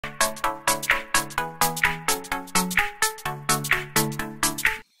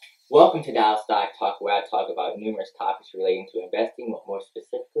Welcome to Dial Stock Talk, where I talk about numerous topics relating to investing, but more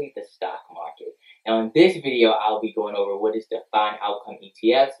specifically the stock market. Now, in this video, I'll be going over what is Defined-outcome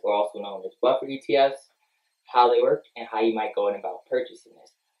ETFs, or also known as Buffer ETFs, how they work, and how you might go about purchasing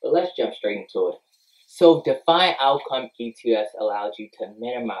this. But let's jump straight into it. So, Defined-outcome ETFs allows you to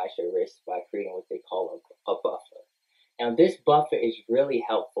minimize your risk by creating what they call a buffer. Now, this buffer is really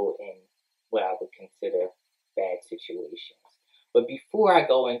helpful in what I would consider bad situations. But before I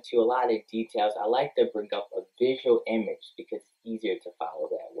go into a lot of details, I like to bring up a visual image because it's easier to follow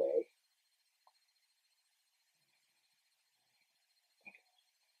that way.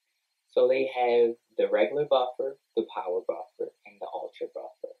 So they have the regular buffer, the power buffer, and the ultra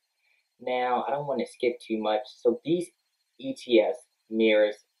buffer. Now, I don't want to skip too much. So these ETFs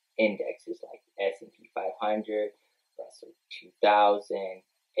mirrors indexes like S&P 500, Russell 2000,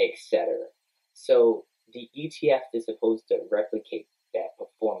 etc. So the ETF is supposed to replicate that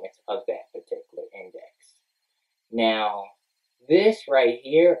performance of that particular index. Now, this right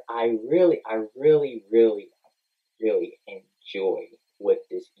here, I really enjoy what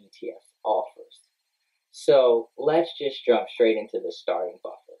this ETF offers. So let's just jump straight into the starting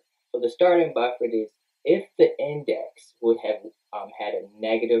buffer. So the starting buffer is if the index would have had a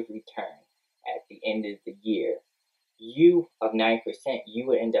negative return at the end of the year, you of 9%, you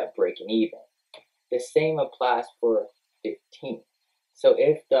would end up breaking even. The same applies for 15. So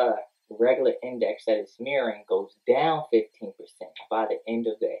if the regular index that it's mirroring goes down 15% by the end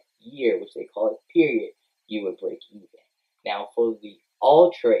of that year, which they call it period, you would break even. Now for the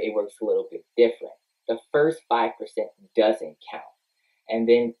ultra, it works a little bit different. The first 5% doesn't count. And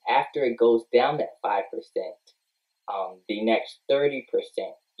then after it goes down that 5%, the next 30%,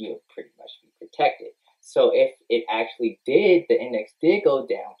 you would pretty much be protected. So if it actually did, the index did go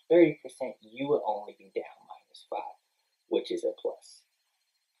down 30%, you would only be down -5, which is a plus.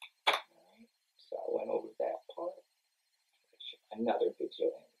 All right, so I went over that part. Another visual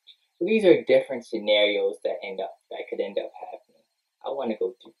image. So these are different scenarios that could end up happening. I want to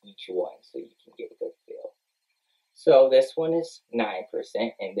go through each one so you can get a good feel. So this one is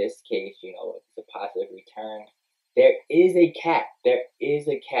 9%. In this case, it's a positive return. There is a cap.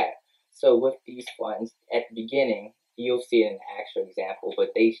 So with these funds, at the beginning, you'll see it in the actual example,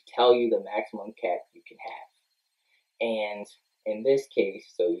 but they tell you the maximum cap you can have. And in this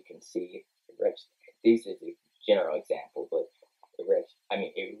case, so you can see, this is a general example, but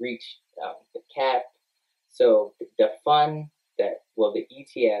it reached the cap. So the fund the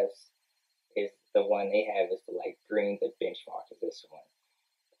ETFs is the one they have is the light green, the benchmark is this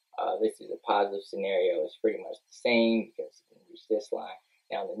one. This is a positive scenario. It's pretty much the same because you can reach this line.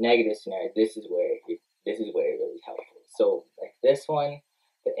 Now, the negative scenario, this is where it really helpful. So, like this one,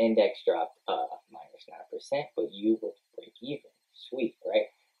 the index dropped -9%, but you would break even. Sweet,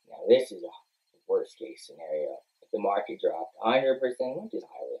 right? Now, this is a worst case scenario. If the market dropped 100%, which is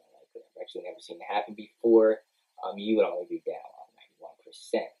highly unlikely, I've actually never seen it happen before, you would only be down on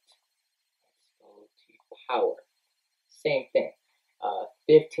 91%. Let's go to power. Same thing.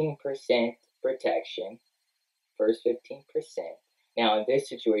 15% protection, first 15%. Now, in this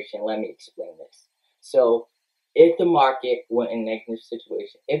situation, let me explain this. So, if the market went in a negative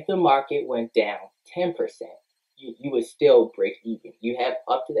situation, if the market went down 10%, you would still break even. You have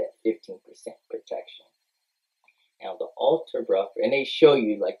up to that 15% protection. Now, the ultra buffer, and they show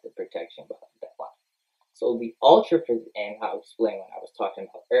you like the protection behind that line. So, the ultra, and I'll explain what I was talking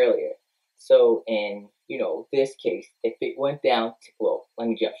about earlier. So, in this case, if it went down, let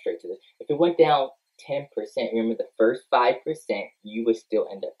me jump straight to this. If it went down 10%, remember the first 5%, you would still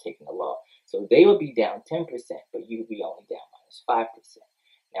end up taking a loss. So they would be down 10%, but you would be only down -5%.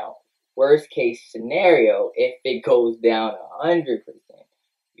 Now, worst case scenario, if it goes down 100%,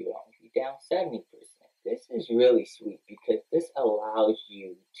 you would only be down 70%. This is really sweet because this allows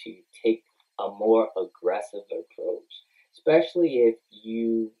you to take a more aggressive approach, especially if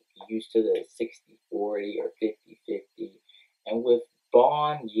you used to the 60-40 or 50-50, and with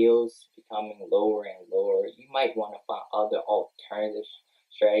bond yields becoming lower and lower, you might want to find other alternative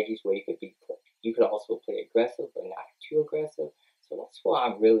strategies where you could also play aggressive but not too aggressive. So that's why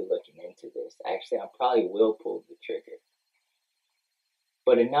I'm really looking into this. Actually, I probably will pull the trigger.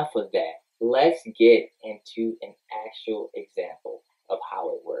 But enough of that. Let's get into an actual example of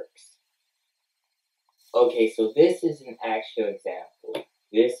how it works. Okay, so this is an actual example.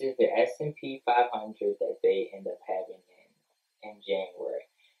 This is the S&P 500 that they end up having in January.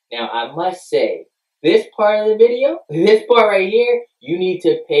 Now, I must say, this part of the video, this part right here, you need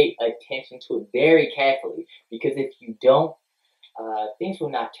to pay attention to it very carefully, because if you don't, things will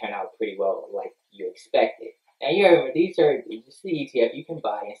not turn out pretty well like you expected. Now you remember these are just the ETF you can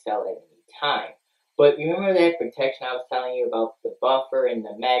buy and sell at any time. But remember that protection I was telling you about the buffer and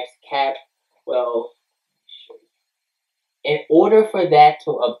the max cap? Well, in order for that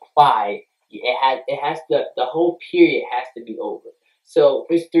to apply, the whole period has to be over. So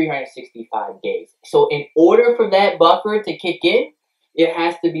it's 365 days. So in order for that buffer to kick in, it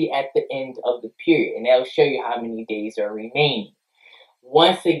has to be at the end of the period, and that'll show you how many days are remaining.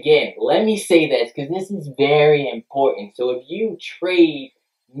 Once again, let me say this because this is very important. So if you trade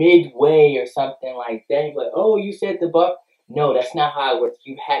midway or something like that, you're like, oh, you said the buffer. No, that's not how it works.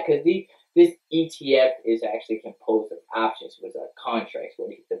 You have because this ETF is actually composed of options, which are contracts where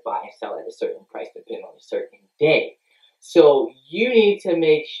you get to buy and sell at a certain price depending on a certain day. So you need to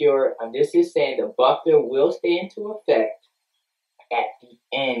make sure, this is saying the buffer will stay into effect at the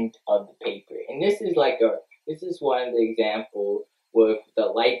end of the paper. And this is one of the examples with the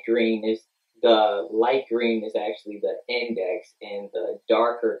light green is actually the index and the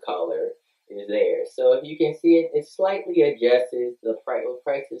darker color is there. So if you can see it, it slightly adjusts, the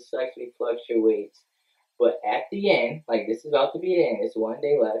prices slightly fluctuates. But at the end, like this is about to be the end, it's 1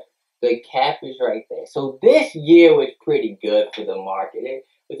 day left, the cap is right there. So this year was pretty good for the market. It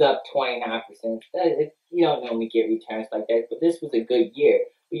was up 29%. You don't normally get returns like that, but this was a good year.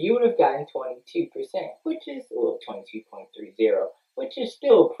 But you would have gotten 22%, which is 22.30, which is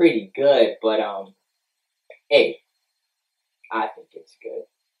still pretty good. But hey, I think it's good.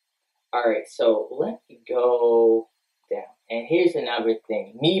 All right, so let me go down. And here's another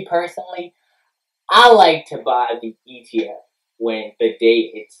thing. Me personally, I like to buy the ETF when the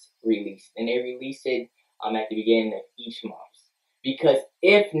day it's released, and they release it at the beginning of each month. Because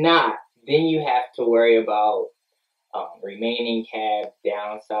if not, then you have to worry about remaining cap,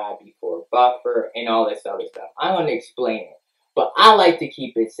 downside before buffer, and all this other stuff. I'm going to explain it. But I like to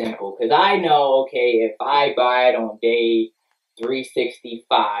keep it simple because I know, okay, if I buy it on day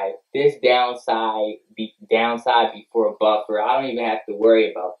 365, this downside before buffer, I don't even have to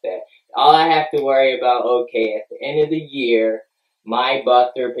worry about that. All I have to worry about, okay, at the end of the year, my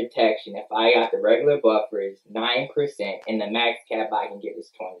buffer protection, if I got the regular buffer, is 9%, and the max cap I can get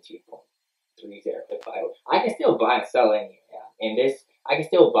is 22.30. If I can still buy and sell I can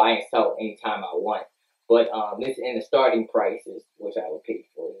still buy and sell anytime I want. But this in the starting prices, which I would pay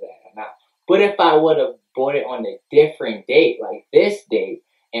for that amount. But if I would have bought it on a different date, like this date,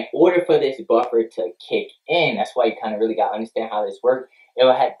 in order for this buffer to kick in, that's why you kind of really got to understand how this works. It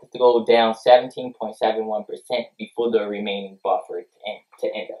would have to go down 17.71% before the remaining buffer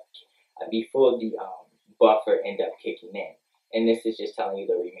before the buffer end up kicking in. And this is just telling you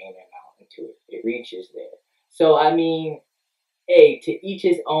the remaining amount until it reaches there. So I mean, hey, to each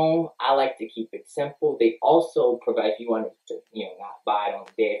his own. I like to keep it simple. They also provide, if you wanted to, not buy it on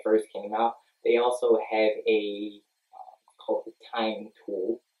the day it first came out, they also have a called the time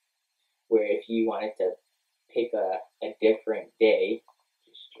tool, where if you wanted to pick a different day,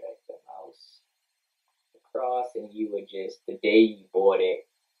 just drag the mouse across, and you would just, the day you bought it,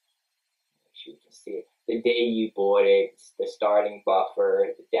 make sure you can see it, the day you bought it, the starting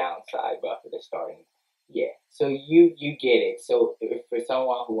buffer, the downside buffer, the starting. Yeah, so you get it. So if for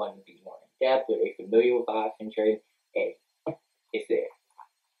someone who wants to be more in depth or they're familiar with option trading, hey, it's there.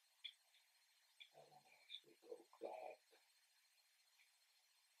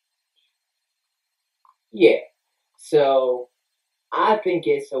 Yeah, so I think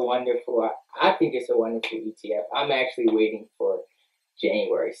it's a wonderful ETF. I'm actually waiting for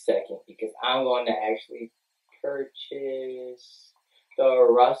January 2nd because I'm going to actually purchase the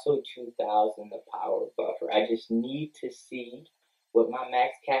Russell 2000, the power buffer. I just need to see what my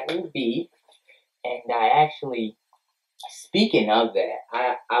max cap will be. And I actually, speaking of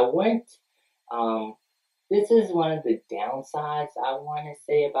that, I went, this is one of the downsides I want to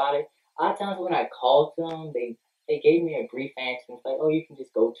say about it. A lot of times when I called them, they gave me a brief answer. It's like, oh, you can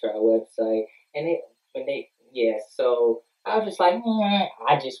just go to our website. And so I was just like,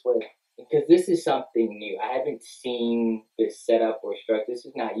 I just would, because this is something new. I haven't seen this setup or structure. This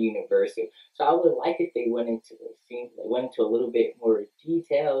is not universal. So I would like if they went into a little bit more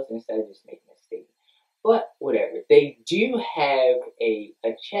details instead of just making a statement. But whatever. They do have a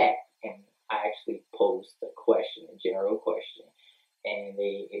chat, and I actually posed a question, a general question. And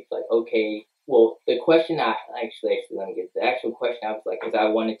it's like, okay, well, the question let me get the actual question. I was like, because I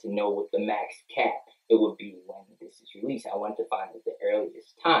wanted to know what the max cap it would be when this is released. I wanted to find it the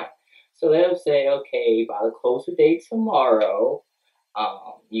earliest time. So they'll say, okay, by the close of day tomorrow,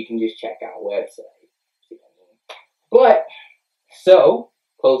 you can just check our website. See what I mean? But so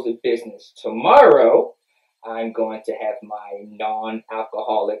close of business tomorrow, I'm going to have my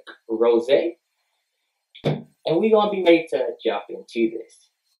non-alcoholic rosé. And we're going to be ready to jump into this.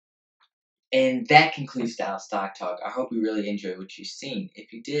 And that concludes Dial Stock Talk. I hope you really enjoyed what you've seen.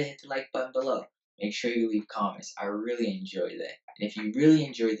 If you did, hit the like button below. Make sure you leave comments. I really enjoy that. And if you really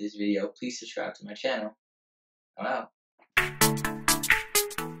enjoyed this video, please subscribe to my channel. I'm out.